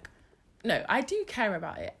feel like, no, I do care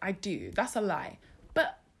about it. I do. That's a lie.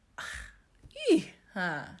 But,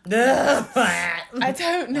 I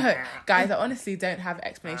don't know. Guys, I honestly don't have an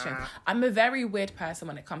explanation. I'm a very weird person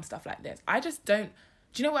when it comes to stuff like this. I just don't.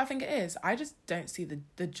 Do you know what I think it is? I just don't see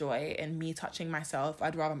the joy in me touching myself.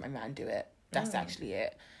 I'd rather my man do it. That's actually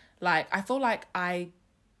it. Like, I feel like I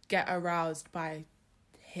get aroused by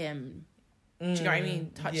him. Do you know what I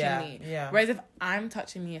mean? Touching me. Yeah. Whereas if I'm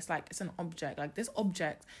touching me, it's like it's an object. Like this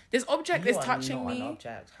object is touching me. An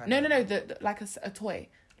object, no. The like a toy.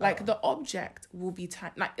 Like the object will be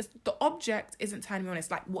the object isn't turning me on. It's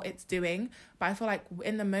like what it's doing. But I feel like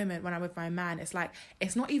in the moment when I'm with my man, it's like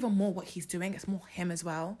it's not even more what he's doing. It's more him as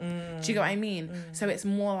well. Do you get what I mean? So it's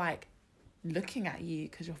more like looking at you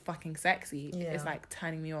because you're fucking sexy. It's like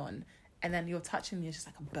turning me on. And then you're touching me is just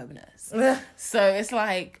like a bonus. So it's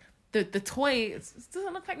like the toy it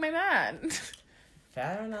doesn't look like my man.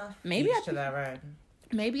 Fair enough. Maybe Each to their own.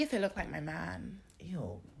 Maybe if it looked like my man.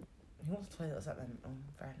 Ew. He wants a toy that looks like them.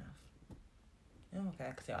 Fair enough. Oh, okay,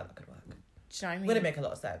 I can see how that could work. Do you know what I mean? Wouldn't make a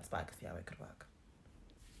lot of sense, but I can see how it could work.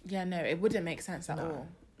 Yeah, no, it wouldn't make sense at all.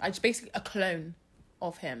 I just basically a clone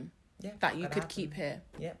of him that you could keep here.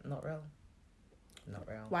 Yep, not real. Not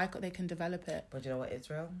real. Why they can develop it? But you know what is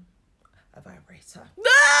real? A vibrator.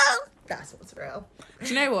 No! That's what's real. Do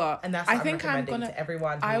you know what? And that's what I'm gonna to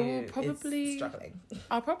everyone who is struggling.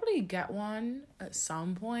 I'll probably get one at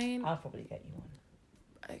some point. I'll probably get you one.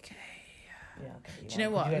 Okay. Yeah, I'll get you one. Do you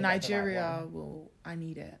know what? Nigeria I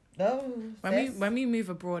need it. No. When we move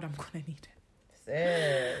abroad, I'm gonna need it.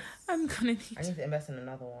 Sis. I'm gonna need I need to invest in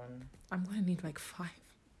another one. I'm gonna need like 5.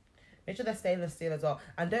 Make sure they're stainless steel as well.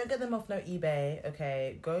 And don't get them off no eBay,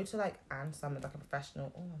 okay? Go to like Ansam, like a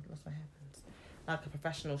professional... Oh, I lost my headphones. Like a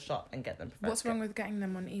professional shop and get them. What's wrong with getting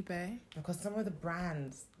them on eBay? Because some of the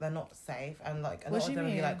brands, they're not safe. And like a lot of them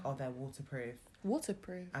will be like, oh, they're waterproof.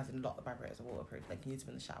 Waterproof? As in a lot of vibrators are waterproof. Like you use them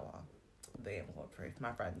in the shower. They ain't waterproof.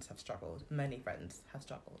 My friends have struggled. Many friends have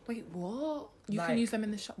struggled. Wait, what? You can use them in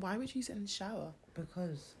the shower? Why would you use it in the shower?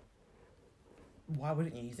 Because... Why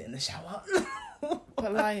wouldn't you use it in the shower?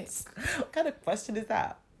 But like... What kind of question is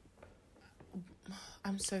that?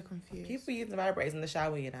 I'm so confused. People use the vibrators in the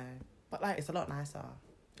shower, you know. But like... It's a lot nicer.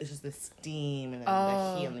 It's just the steam and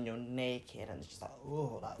the heat and then you're naked and it's just like,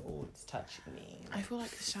 oh, it's touching me. I feel like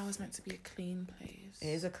the shower's meant to be a clean place. It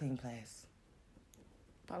is a clean place.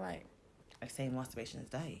 But like saying masturbation is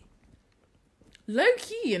dirty. Low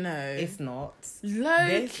key, you know. It's not.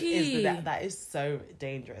 Low key. That is so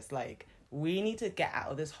dangerous. Like, we need to get out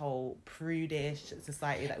of this whole prudish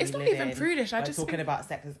society that we live in. It's not even prudish. I just talking about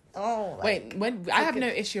sex is I have no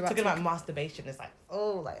issue about talking about masturbation. It's like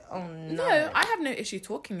no. No, I have no issue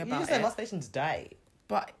talking about it. You just say masturbation's dirty,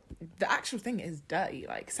 but the actual thing is dirty.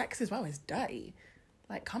 Like sex as well is dirty.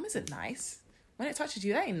 Like cum isn't nice. When it touches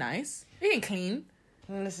you, that ain't nice. It ain't clean.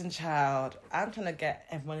 Listen, child, I'm trying to get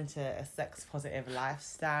everyone into a sex-positive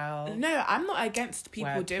lifestyle. No, I'm not against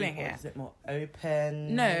people doing it. Are a bit more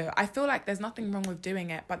open. No, I feel like there's nothing wrong with doing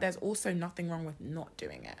it, but there's also nothing wrong with not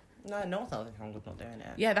doing it. No, there's nothing wrong with not doing it.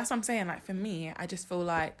 Yeah, that's what I'm saying. Like, for me, I just feel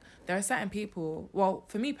like there are certain people... Well,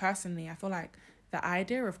 for me personally, I feel like the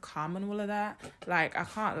idea of cum and all of that, like, I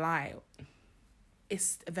can't lie...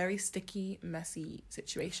 It's a very sticky, messy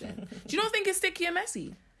situation. Do you not think it's sticky and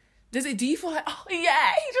messy? Do you feel like, oh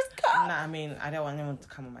yeah, he just come? Nah, I mean, I don't want anyone to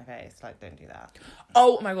come on my face. Like, don't do that.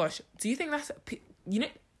 Oh my gosh. Do you think that's... You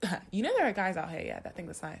know there are guys out here, that think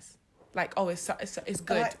that's nice. Like, oh, it's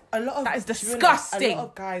good. Like, a lot of... That is disgusting. A lot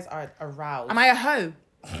of guys are aroused. Am I a hoe?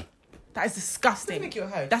 That is disgusting. Doesn't make you a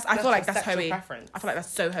hoe. I feel like that's sexual hoey. preference. I feel like that's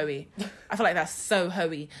so hoey. I feel like that's so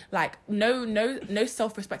hoey. Like, no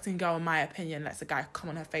self-respecting girl, in my opinion, lets a guy come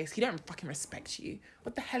on her face. He don't fucking respect you.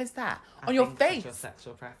 What the hell is that? On your face. It's your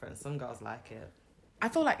sexual preference. Some girls like it. I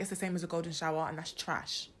feel like it's the same as a golden shower, and that's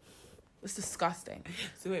trash. It's disgusting.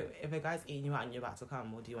 So wait, if a guy's eating you out and you're about to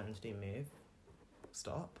come, what do you want him to do? Move?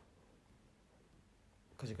 Stop?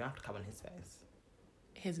 Because you're going to have to come on his face.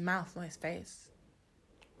 His mouth, not his face.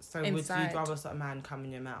 So Inside. would you rather a man come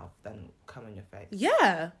in your mouth than come in your face?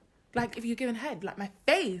 Yeah. Like, if you're giving head, like my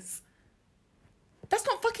face. That's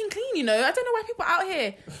not fucking clean, you know? I don't know why people out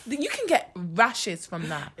here... You can get rashes from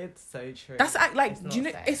that. It's so true. That's like... It's Do you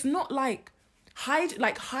know... safe. It's not like...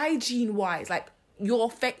 hygiene-wise, like, your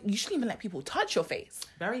face... You shouldn't even let people touch your face.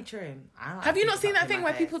 Very true. I don't like Have you not people seen that touching thing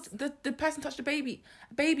my where face. people... The person touched a baby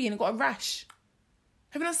and it got a rash?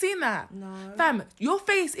 Have you not seen that? No. Fam, your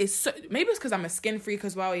face is so... Maybe it's because I'm a skin freak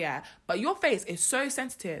as well, yeah. But your face is so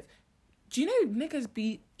sensitive. Do you know niggas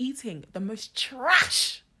be eating the most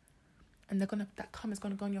trash? And that cum is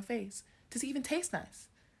gonna go on your face. Does it even taste nice?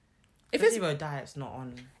 If your diet's not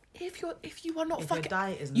on... If you are not If fucking... your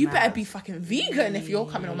diet is you mad. better be fucking vegan if you're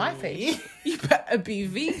coming on my face. You better be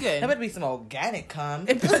vegan. There better be some organic cum.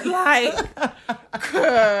 But like...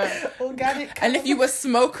 Organic cum. And if you a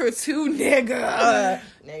smoker too, nigga.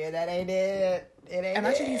 Nigga, that ain't it. It ain't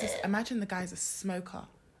Imagine the guy's a smoker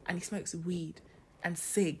and he smokes weed and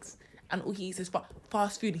cigs and all he eats is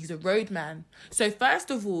fast food. He's a roadman. So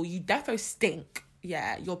first of all, you defo stink.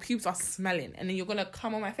 Yeah, your pubes are smelling and then you're gonna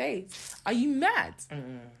come on my face. Are you mad?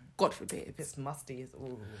 God forbid. If it's musty, it's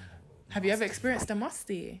all... Have you ever experienced a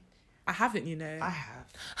musty? I haven't, you know. I have.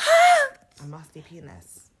 A musty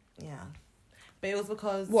penis. Yeah. But it was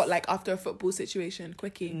because... What, like after a football situation,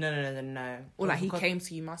 quickie? No. Or like he because... came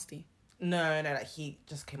to you musty? No, like he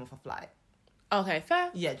just came off a flight. Okay,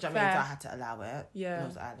 fair. Yeah, do you know what I mean? So I had to allow it. Yeah. It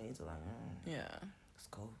was early, so like, Yeah. it's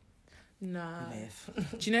cool. Nah. Live.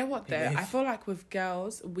 Do you know what though? Live. I feel like with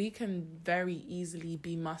girls, we can very easily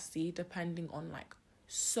be musty depending on like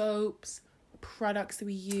soaps, products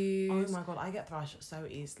we use. Oh my god, I get thrashed so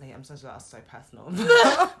easily. I'm so sorry, that's so personal.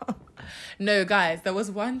 No, guys, there was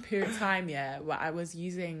one period of time, yeah, where I was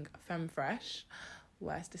using Femme Fresh.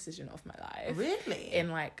 Worst decision of my life. Really? In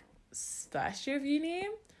like first year of uni.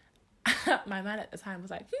 My man at the time was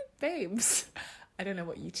like, babes, I don't know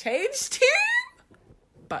what you changed to,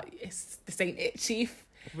 but this ain't it, chief.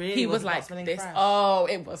 Really? He was it not like smelling this. fresh? Oh,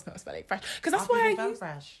 it was not smelling fresh. Because that's After why I using use.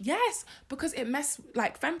 Femme Fresh? Yes, because it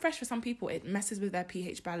like Femme Fresh for some people, it messes with their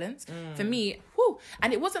pH balance. For me,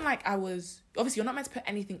 and it wasn't like I was. Obviously, you're not meant to put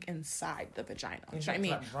anything inside the vagina. Do you know what I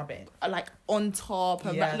mean? Like, rub it. Like on top,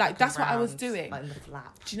 Yeah, like that's what I was around, doing. Like in the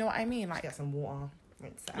flap. Do you know what I mean? Like Get some water.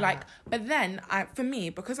 Rinse it like out. but then for me,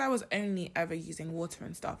 because I was only ever using water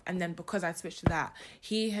and stuff, and then because I switched to that,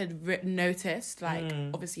 he had noticed like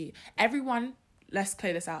obviously everyone, let's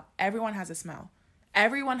clear this out, everyone has a smell,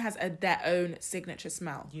 everyone has their own signature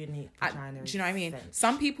smell, Unique and, vagina. do you know what I mean? Scent.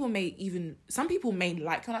 Some people may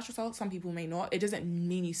like your natural smell, some people may not. It doesn't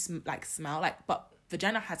mean you smell like, but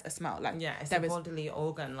vagina has a smell. Like Yeah, it's there a is bodily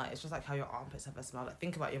organ. Like it's just like how your armpits have a smell. Like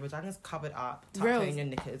think about it, your vagina's covered up, tucked Real. in your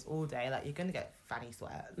knickers all day. Like you're gonna get fanny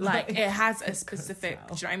sweat. like it has a it's specific.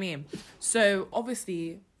 gonna Do you know what I mean? So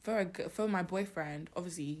obviously for my boyfriend,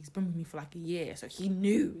 obviously he's been with me for like a year, so he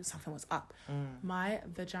knew something was up. My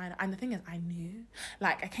vagina, and the thing is, I knew.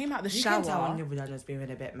 Like I came out the You shower. can tell when your vagina's being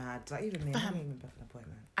a bit mad. Like even me, I haven't even been for an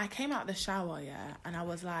appointment. I came out the shower, yeah, and I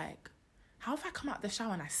was like, how if I come out the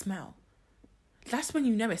shower and I smell? That's when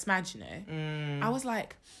you know it's mad, you know? I was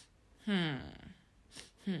like,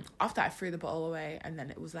 After I threw the bottle away, and then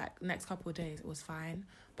it was like, next couple of days, it was fine.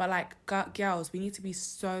 But like, girls, we need to be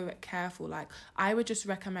so careful. Like, I would just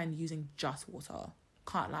recommend using just water.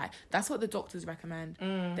 Can't lie. That's what the doctors recommend.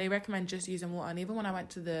 They recommend just using water. And even when I went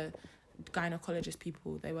to the gynecologist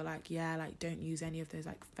people, they were like, yeah, like don't use any of those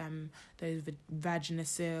like those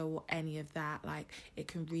Vaginicil or any of that. Like it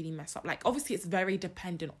can really mess up. Like obviously it's very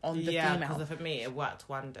dependent on the female. Yeah, because for me it worked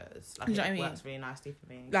wonders. Like You know it what I mean? works really nicely for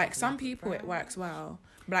me. Like some people it works well,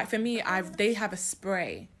 but like for me, they have a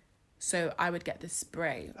spray, so I would get the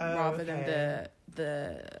spray rather than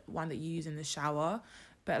the one that you use in the shower.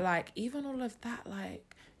 But like even all of that,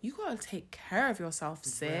 like you gotta take care of yourself,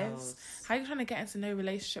 sis. Gross. How you trying to get into no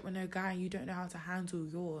relationship with no guy and you don't know how to handle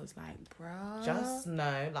yours? Like, bruh. Just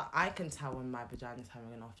know, like I can tell when my vagina's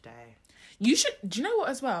having an off day. You should. Do you know what?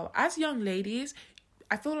 As well, as young ladies,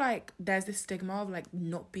 I feel like there's this stigma of like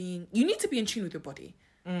not being. You need to be in tune with your body.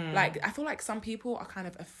 Like I feel like some people are kind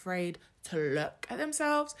of afraid to look at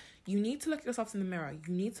themselves, you need to look at yourself in the mirror.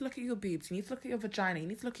 You need to look at your boobs. You need to look at your vagina. You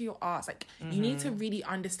need to look at your ass. Like, you need to really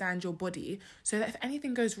understand your body so that if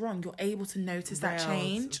anything goes wrong, you're able to notice that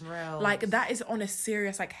change. Like, that is on a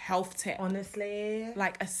serious, like, health tip. Honestly.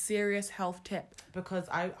 Like, a serious health tip. Because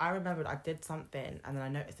I remembered I did something and then I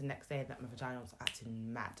noticed the next day that my vagina was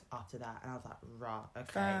acting mad after that. And I was like, rah,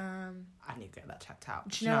 okay. I need to get that checked out.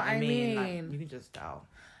 Do you know what I mean? Like, you can just tell.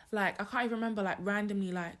 Like, I can't even remember, like,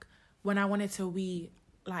 randomly, like, when I wanted to wee,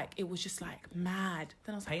 like, it was just, like, mad.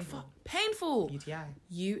 Then I was painful. like, fuck, painful.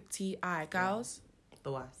 UTI. Girls.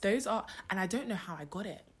 The worst. Those are, and I don't know how I got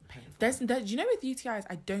it. Painful. You know, with UTIs,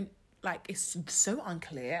 I don't, like, it's so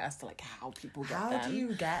unclear as to, like, how people get them. How do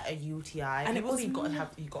you get a UTI? And it was, you got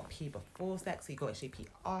to pee before sex, you got to actually pee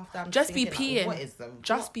after. Just be peeing. Like, what is them?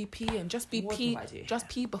 Just be peeing. Just be pee. Just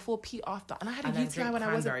pee before, pee after. And I had a UTI when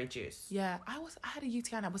I was cranberry juice. Yeah, I had a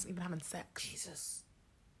UTI and I wasn't even having sex. Jesus.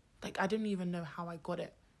 Like, I didn't even know how I got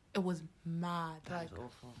it. It was mad. That is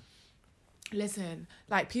awful. Listen,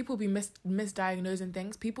 like, people be misdiagnosing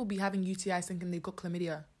things. People be having UTIs thinking they've got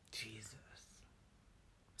chlamydia. Jesus.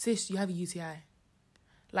 Sis, you have a UTI.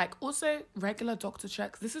 Like, also, regular doctor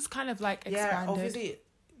checks. This is kind of, like, expanded. Yeah, obviously,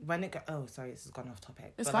 when it this has gone off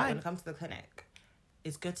topic. It's but fine. Like, when it comes to the clinic,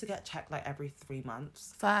 it's good to get checked, like, every 3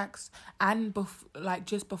 months. Facts. And, like,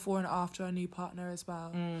 just before and after a new partner as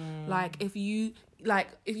well. Like, if you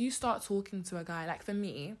start talking to a guy, like, for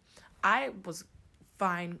me, I was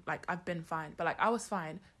fine. Like, I've been fine. But, like, I was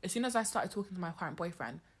fine. As soon as I started talking to my current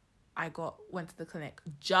boyfriend, I went to the clinic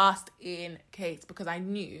just in case, because I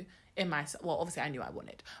knew obviously I knew I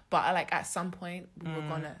wanted, but like at some point we were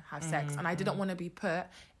gonna have sex, and I didn't want to be put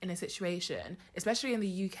in a situation, especially in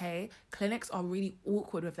the UK. Clinics are really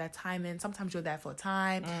awkward with their timing. Sometimes you're there for a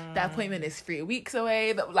time, the appointment is 3 weeks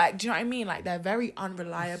away, but like, do you know what I mean? Like, they're very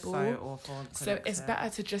unreliable. So awful. So it's better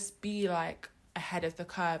to just be like ahead of the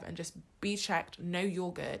curve and just be checked, know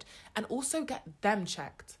you're good, and also get them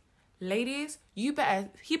checked. Ladies, he better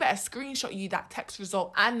screenshot you that text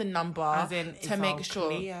result and the number to make sure.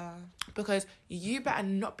 Clear. Because you better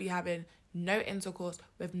not be having no intercourse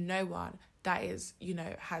with no one that is,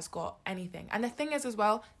 has got anything. And the thing is as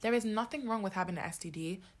well, there is nothing wrong with having an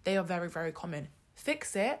STD. They are very, very common.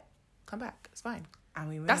 Fix it, come back. It's fine. And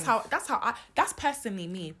we move. That's personally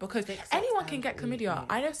me, because anyone can get chlamydia.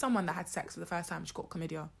 I know someone that had sex for the first time, she got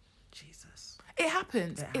chlamydia. Jesus. It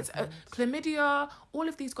happens. It's chlamydia. All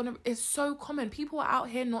of these is so common. People are out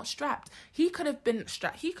here not strapped. He could have been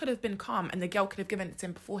strapped. He could have been calm, and the girl could have given it to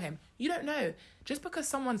him before him. You don't know. Just because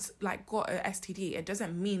someone's like got a STD, it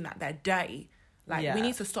doesn't mean that they're dirty. Like, we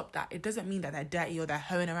need to stop that. It doesn't mean that they're dirty or they're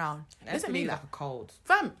hoeing around. It doesn't mean like that. a cold.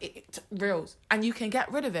 Fam, it reals, and you can get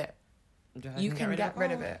rid of it. You can get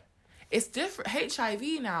rid of it. It's different.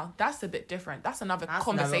 HIV now, that's a bit different. That's another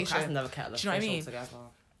conversation. That's another kettle of fish. Do you know what I mean? Altogether.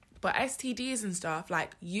 But STDs and stuff,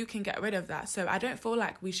 like, you can get rid of that. So I don't feel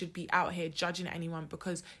like we should be out here judging anyone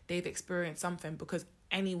because they've experienced something, because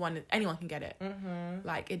anyone can get it.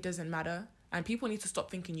 Like, it doesn't matter. And people need to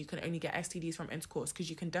stop thinking you can only get STDs from intercourse,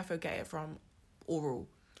 because you can definitely get it from oral.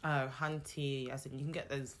 Oh, hunty. As in, you can get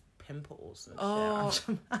those pimples and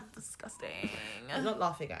shit. Disgusting. I'm not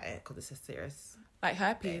laughing at it because this is serious. Like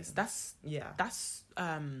herpes, that's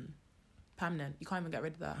permanent. You can't even get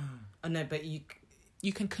rid of that. Oh no, but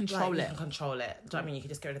you can control it. You can control it. Do you know what I mean? You can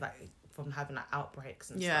just get rid of that from having like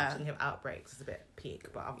outbreaks and stuff. And you have outbreaks, it's a bit peak,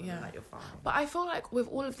 but other than that, you're fine. But I feel like with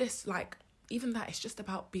all of this, like, even that, it's just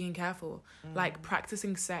about being careful. Like,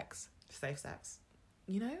 practicing sex. Safe sex.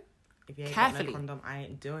 You know? If you ain't carefully. got no condom, I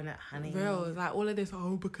ain't doing it, honey. Real, like, all of this,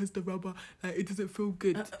 because the rubber, like, it doesn't feel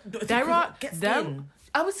good.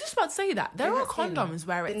 I was just about to say that. There are condoms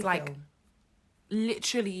where it's like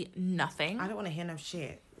literally nothing. I don't want to hear no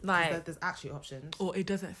shit. Like, there's actually options. Or it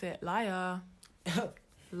doesn't fit. Liar.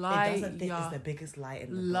 Lie. It doesn't fit. It's the biggest lie in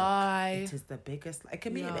the book. It is the biggest. It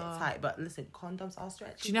can be a bit tight, but listen, condoms are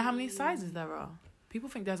stretchy. Do you know how many sizes there are? People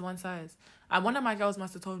think there's one size. And one of my girls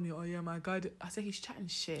must have told me, oh yeah, my guy. I said, he's chatting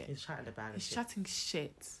shit. He's chatting about He's shit. chatting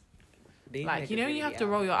shit. These like, you know, you have to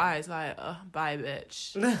roll your eyes like, bye,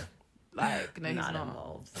 bitch. Like, no, he's not.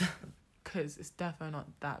 Involved. Because it's definitely not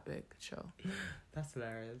that big. Chill. That's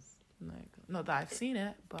hilarious. Like, not that I've seen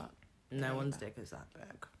it, but no one's dick is that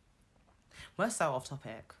big. We're so off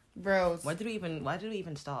topic. Bros. Why did we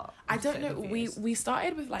even start? I don't know. We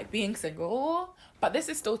started with like being single, but this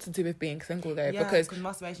is still to do with being single though, because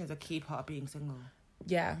masturbation is a key part of being single.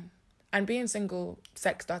 Yeah, and being single,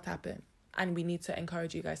 sex does happen, and we need to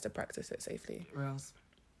encourage you guys to practice it safely. Reals.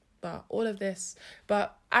 But all of this,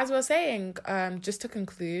 but as we're saying, just to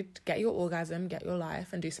conclude, get your orgasm, get your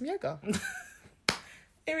life, and do some yoga.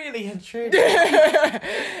 It really and truly. You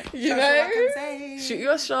That's all I know, can say. shoot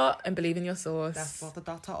your shot and believe in your sauce. That's what the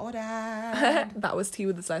doctor ordered. That was tea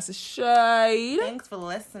with a slice of shade. Thanks for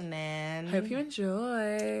listening. Hope you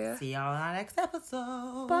enjoy. See y'all on our next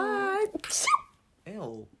episode. Bye.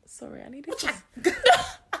 Ew. Sorry, I needed to.